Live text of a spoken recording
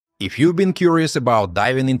If you've been curious about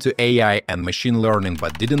diving into AI and machine learning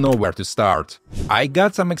but didn't know where to start, I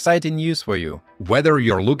got some exciting news for you. Whether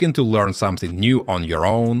you're looking to learn something new on your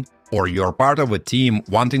own, or you're part of a team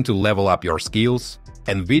wanting to level up your skills,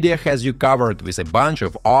 Nvidia has you covered with a bunch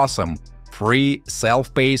of awesome, free,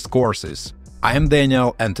 self-paced courses. I am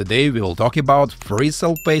Daniel, and today we will talk about free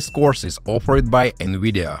self-paced courses offered by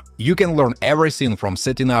Nvidia. You can learn everything from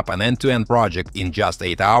setting up an end-to-end project in just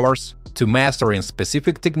 8 hours to mastering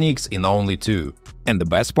specific techniques in only 2. And the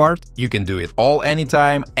best part? You can do it all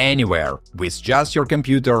anytime, anywhere, with just your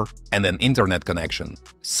computer and an internet connection.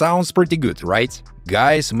 Sounds pretty good, right?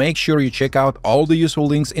 Guys, make sure you check out all the useful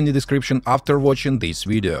links in the description after watching this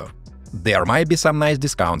video. There might be some nice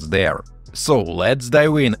discounts there. So let's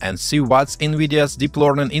dive in and see what Nvidia's Deep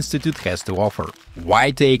Learning Institute has to offer.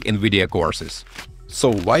 Why take Nvidia courses?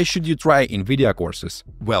 So why should you try Nvidia courses?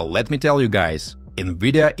 Well, let me tell you guys,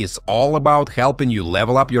 Nvidia is all about helping you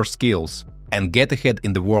level up your skills and get ahead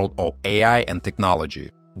in the world of AI and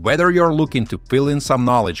technology. Whether you're looking to fill in some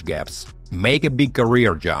knowledge gaps, make a big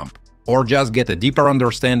career jump, or just get a deeper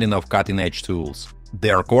understanding of cutting-edge tools,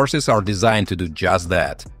 their courses are designed to do just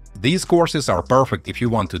that. These courses are perfect if you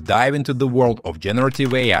want to dive into the world of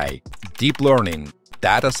generative AI, deep learning,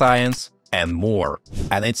 data science, and more.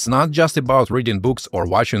 And it's not just about reading books or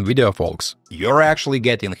watching video, folks. You're actually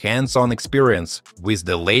getting hands-on experience with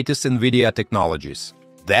the latest Nvidia technologies.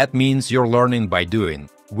 That means you're learning by doing,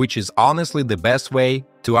 which is honestly the best way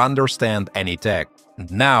to understand any tech.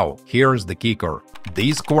 Now, here's the kicker.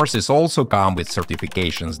 These courses also come with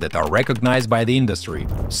certifications that are recognized by the industry.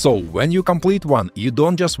 So when you complete one, you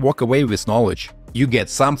don't just walk away with knowledge. You get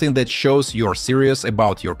something that shows you're serious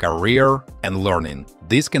about your career and learning.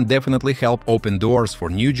 This can definitely help open doors for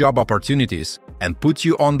new job opportunities and put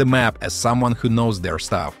you on the map as someone who knows their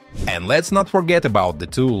stuff. And let's not forget about the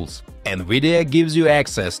tools. Nvidia gives you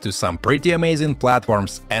access to some pretty amazing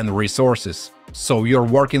platforms and resources, so you're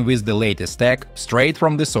working with the latest tech straight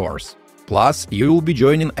from the source. Plus, you will be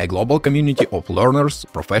joining a global community of learners,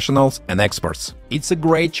 professionals, and experts. It's a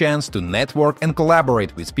great chance to network and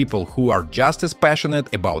collaborate with people who are just as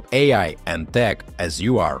passionate about AI and tech as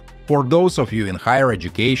you are. For those of you in higher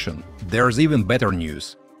education, there's even better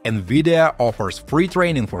news. Nvidia offers free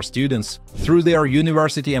training for students through their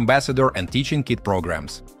University Ambassador and Teaching Kit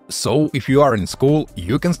programs. So, if you are in school,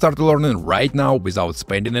 you can start learning right now without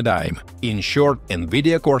spending a dime. In short,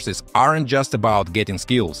 Nvidia courses aren't just about getting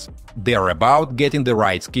skills. They're about getting the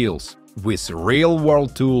right skills, with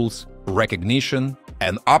real-world tools, recognition,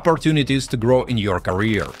 and opportunities to grow in your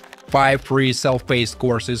career. 5 free self-paced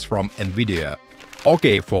courses from Nvidia.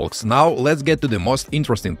 Okay, folks, now let's get to the most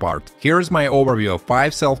interesting part. Here's my overview of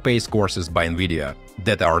 5 self-paced courses by Nvidia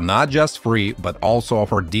that are not just free but also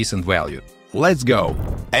offer decent value. Let's go!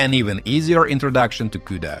 An even easier introduction to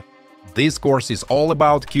CUDA. This course is all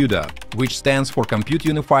about CUDA, which stands for Compute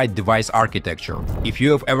Unified Device Architecture. If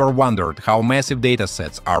you have ever wondered how massive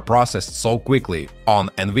datasets are processed so quickly on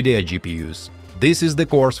Nvidia GPUs, this is the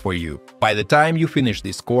course for you. By the time you finish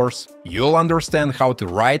this course, you'll understand how to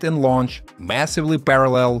write and launch massively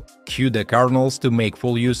parallel CUDA kernels to make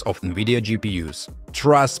full use of Nvidia GPUs.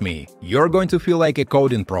 Trust me, you're going to feel like a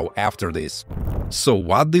coding pro after this. So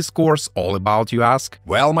what this course all about, you ask?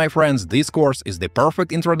 Well, my friends, this course is the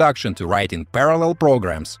perfect introduction to writing parallel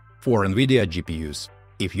programs for Nvidia GPUs.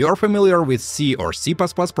 If you're familiar with C or C++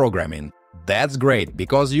 programming, that's great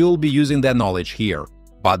because you'll be using that knowledge here.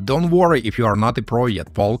 But don't worry if you are not a pro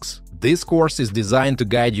yet, folks. This course is designed to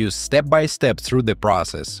guide you step by step through the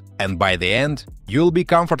process, and by the end, you'll be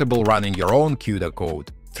comfortable running your own CUDA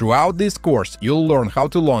code. Throughout this course, you'll learn how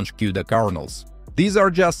to launch CUDA kernels. These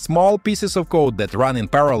are just small pieces of code that run in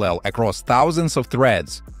parallel across thousands of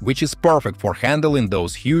threads, which is perfect for handling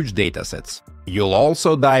those huge datasets. You'll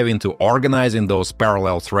also dive into organizing those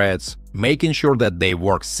parallel threads, making sure that they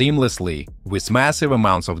work seamlessly with massive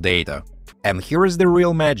amounts of data. And here is the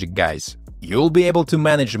real magic, guys. You'll be able to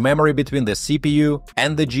manage memory between the CPU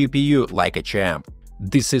and the GPU like a champ.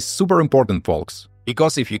 This is super important, folks,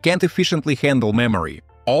 because if you can't efficiently handle memory,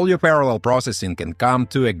 all your parallel processing can come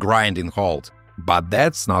to a grinding halt. But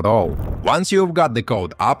that's not all. Once you've got the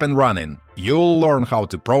code up and running, you'll learn how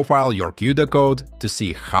to profile your CUDA code to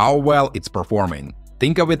see how well it's performing.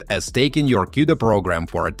 Think of it as taking your CUDA program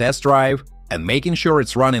for a test drive and making sure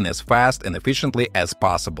it's running as fast and efficiently as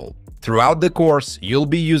possible. Throughout the course, you'll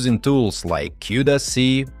be using tools like CUDA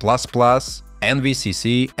C++,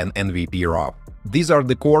 NVCC, and NVPROF. These are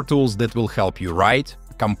the core tools that will help you write,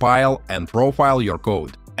 compile, and profile your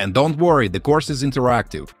code. And don't worry, the course is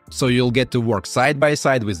interactive, so you'll get to work side by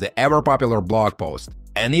side with the ever-popular blog post.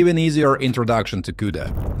 an even easier introduction to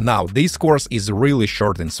CUDA. Now, this course is really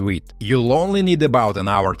short and sweet. You'll only need about an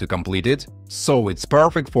hour to complete it, so it's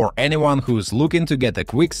perfect for anyone who's looking to get a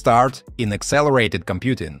quick start in accelerated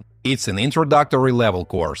computing. It's an introductory level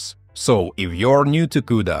course, so if you're new to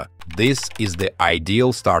CUDA, this is the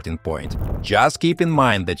ideal starting point. Just keep in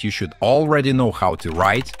mind that you should already know how to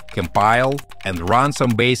write, compile, and run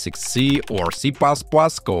some basic C or C++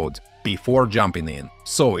 code before jumping in.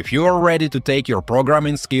 So if you are ready to take your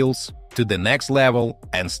programming skills to the next level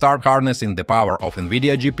and start harnessing the power of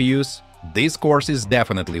Nvidia GPUs, this course is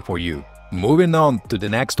definitely for you. Moving on to the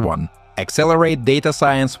next one. Accelerate data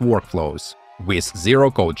science workflows with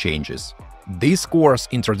zero-code changes. This course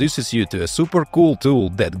introduces you to a super cool tool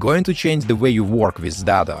that's going to change the way you work with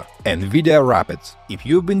data, Nvidia Rapids. If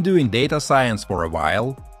you've been doing data science for a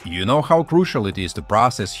while, you know how crucial it is to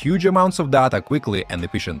process huge amounts of data quickly and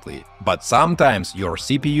efficiently. But sometimes your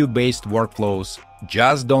CPU-based workflows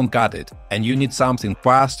just don't cut it, and you need something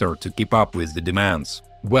faster to keep up with the demands.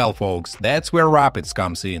 Well, folks, that's where Rapids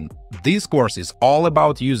comes in. This course is all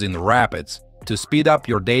about using Rapids to speed up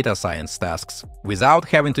your data science tasks without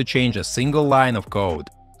having to change a single line of code.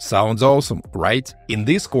 Sounds awesome, right? In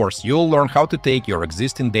this course, you'll learn how to take your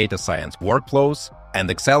existing data science workflows and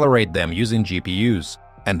accelerate them using GPUs.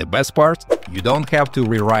 And the best part? You don't have to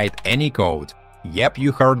rewrite any code. Yep,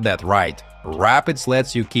 you heard that right. Rapids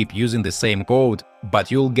lets you keep using the same code,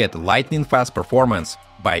 but you'll get lightning-fast performance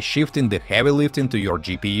by shifting the heavy lifting to your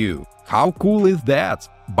GPU. How cool is that?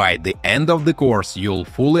 By the end of the course, you'll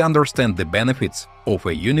fully understand the benefits of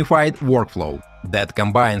a unified workflow that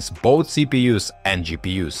combines both CPUs and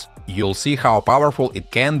GPUs. You'll see how powerful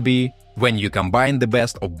it can be when you combine the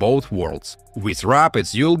best of both worlds. With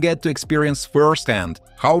Rapids, you'll get to experience firsthand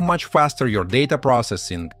how much faster your data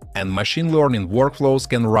processing and machine learning workflows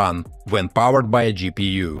can run when powered by a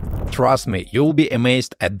GPU. Trust me, you'll be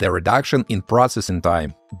amazed at the reduction in processing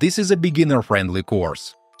time. This is a beginner-friendly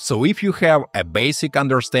course. So if you have a basic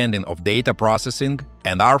understanding of data processing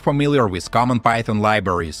and are familiar with common Python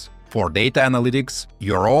libraries for data analytics,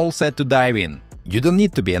 you're all set to dive in. You don't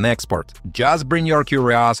need to be an expert, just bring your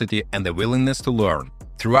curiosity and the willingness to learn.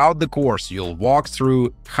 Throughout the course, you'll walk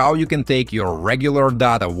through how you can take your regular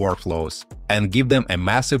data workflows and give them a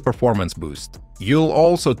massive performance boost. You'll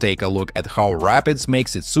also take a look at how Rapids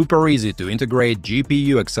makes it super easy to integrate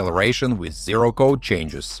GPU acceleration with zero-code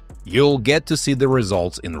changes. You'll get to see the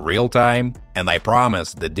results in real time, and I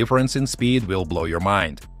promise the difference in speed will blow your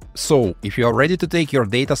mind. So, if you're ready to take your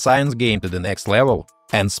data science game to the next level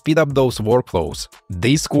and speed up those workflows,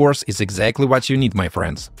 this course is exactly what you need, my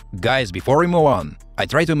friends. Guys, before we move on, I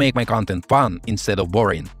try to make my content fun instead of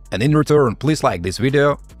boring. And in return, please like this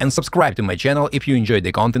video and subscribe to my channel if you enjoy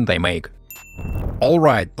the content I make.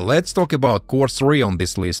 Alright, let's talk about course 3 on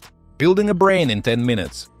this list, Building a Brain in 10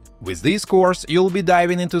 Minutes. With this course, you'll be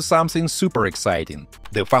diving into something super exciting,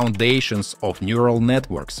 the foundations of neural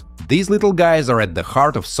networks. These little guys are at the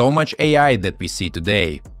heart of so much AI that we see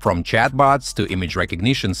today, from chatbots to image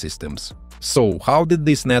recognition systems. So, how did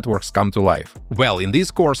these networks come to life? Well, in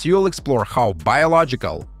this course, you'll explore how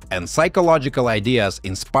biological and psychological ideas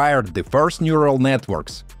inspired the first neural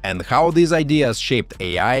networks, and how these ideas shaped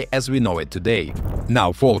AI as we know it today.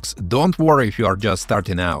 Now, folks, don't worry if you are just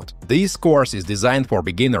starting out. This course is designed for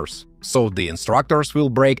beginners, so the instructors will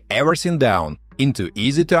break everything down into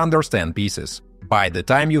easy-to-understand pieces. By the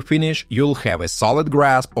time you finish, you'll have a solid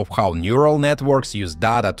grasp of how neural networks use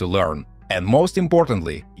data to learn. And most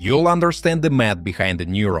importantly, you'll understand the math behind the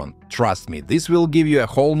neuron. Trust me, this will give you a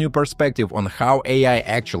whole new perspective on how AI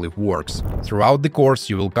actually works. Throughout the course,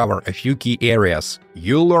 you will cover a few key areas.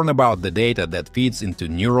 You'll learn about the data that feeds into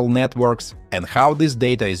neural networks and how this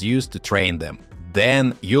data is used to train them.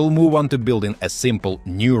 Then, you'll move on to building a simple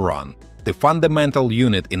neuron, the fundamental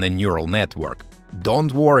unit in a neural network.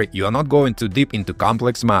 Don't worry, you are not going too deep into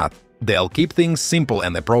complex math. They'll keep things simple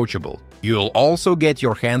and approachable. You'll also get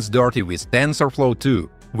your hands dirty with TensorFlow 2,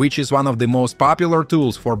 which is one of the most popular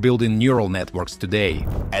tools for building neural networks today.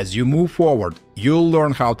 As you move forward, you'll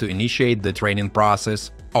learn how to initiate the training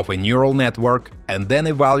process of a neural network and then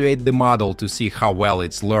evaluate the model to see how well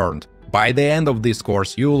it's learned. By the end of this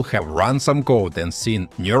course, you'll have run some code and seen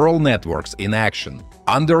neural networks in action,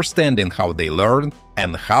 understanding how they learn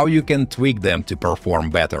and how you can tweak them to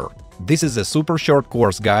perform better. This is a super short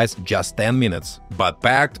course, guys, just 10 minutes, but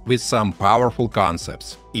packed with some powerful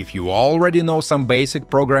concepts. If you already know some basic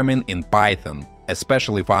programming in Python,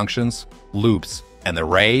 especially functions, loops, and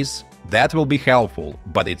arrays, that will be helpful,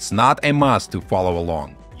 but it's not a must to follow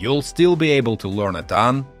along. You'll still be able to learn a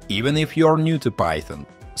ton, even if you're new to Python.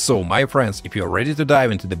 So, my friends, if you're ready to dive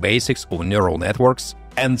into the basics of neural networks,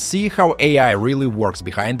 and see how AI really works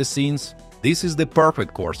behind the scenes, this is the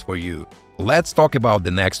perfect course for you. Let's talk about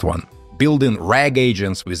the next one: building RAG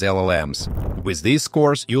agents with LLMs. With this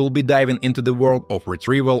course, you'll be diving into the world of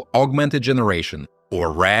retrieval augmented generation,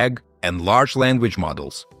 or RAG, and large language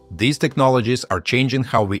models. These technologies are changing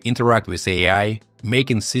how we interact with AI,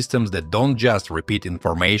 making systems that don't just repeat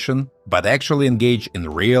information, but actually engage in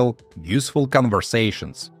real, useful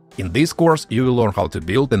conversations. In this course, you will learn how to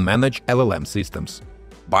build and manage LLM systems.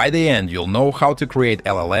 By the end, you'll know how to create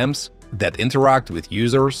LLMs that interact with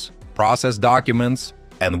users, process documents,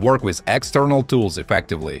 and work with external tools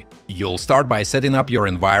effectively. You'll start by setting up your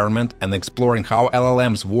environment and exploring how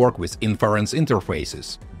LLMs work with inference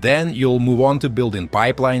interfaces. Then you'll move on to building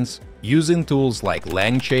pipelines using tools like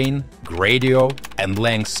LangChain, Gradio, and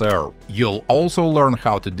LangServe. You'll also learn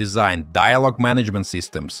how to design dialogue management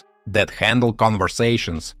systems that handle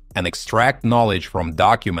conversations and extract knowledge from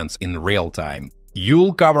documents in real time.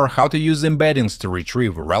 You'll cover how to use embeddings to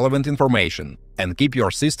retrieve relevant information and keep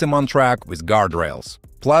your system on track with guardrails.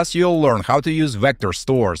 Plus, you'll learn how to use vector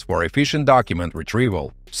stores for efficient document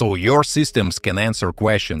retrieval, so your systems can answer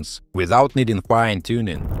questions without needing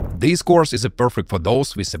fine-tuning. This course is perfect for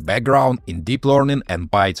those with a background in deep learning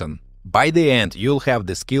and Python. By the end, you'll have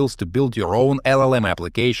the skills to build your own LLM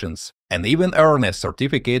applications and even earn a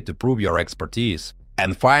certificate to prove your expertise.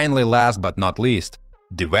 And finally, last but not least,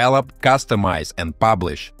 develop, customize, and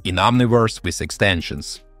publish in Omniverse with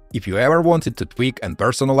extensions. If you ever wanted to tweak and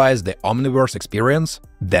personalize the Omniverse experience,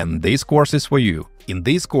 then this course is for you. In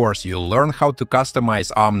this course, you'll learn how to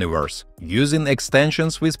customize Omniverse using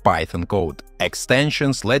extensions with Python code.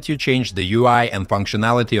 Extensions let you change the UI and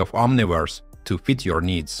functionality of Omniverse to fit your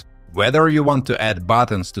needs. Whether you want to add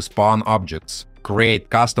buttons to spawn objects, create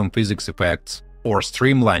custom physics effects, or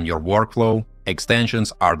streamline your workflow,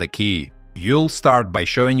 extensions are the key. You'll start by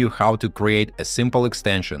showing you how to create a simple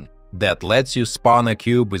extension that lets you spawn a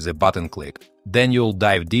cube with a button click. Then you'll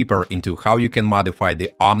dive deeper into how you can modify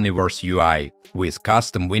the Omniverse UI with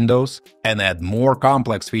custom windows and add more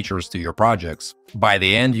complex features to your projects. By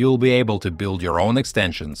the end, you'll be able to build your own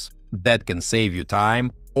extensions that can save you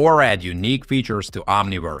time or add unique features to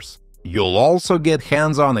Omniverse. You'll also get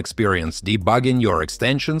hands-on experience debugging your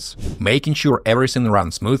extensions, making sure everything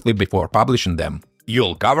runs smoothly before publishing them.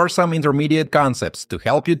 You'll cover some intermediate concepts to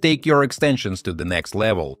help you take your extensions to the next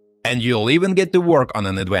level. And you'll even get to work on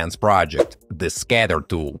an advanced project, the Scatter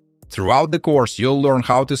tool. Throughout the course, you'll learn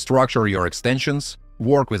how to structure your extensions,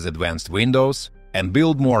 work with advanced windows, and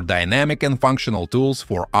build more dynamic and functional tools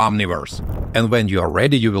for Omniverse. And when you are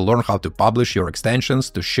ready, you will learn how to publish your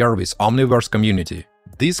extensions to share with Omniverse community.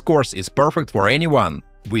 This course is perfect for anyone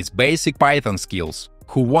with basic Python skills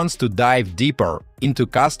who wants to dive deeper into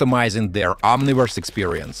customizing their Omniverse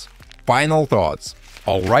experience. Final thoughts.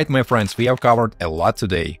 Alright, my friends, we have covered a lot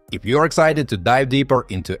today. If you're excited to dive deeper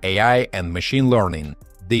into AI and machine learning,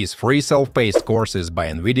 these free self-paced courses by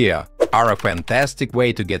Nvidia are a fantastic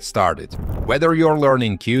way to get started. Whether you're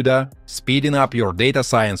learning CUDA, speeding up your data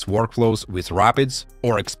science workflows with Rapids,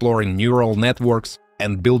 or exploring neural networks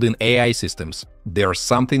and building AI systems, there's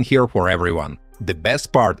something here for everyone. The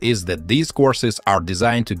best part is that these courses are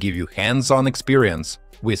designed to give you hands-on experience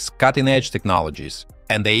with cutting-edge technologies.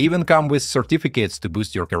 And they even come with certificates to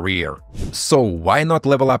boost your career. So why not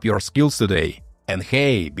level up your skills today? And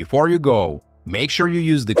hey, before you go, make sure you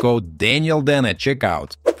use the code DANIELDAN at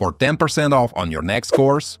checkout for 10% off on your next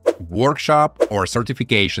course, workshop, or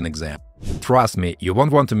certification exam. Trust me, you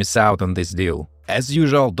won't want to miss out on this deal. As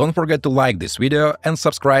usual, don't forget to like this video and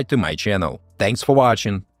subscribe to my channel. Thanks for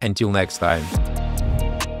watching. Until next time.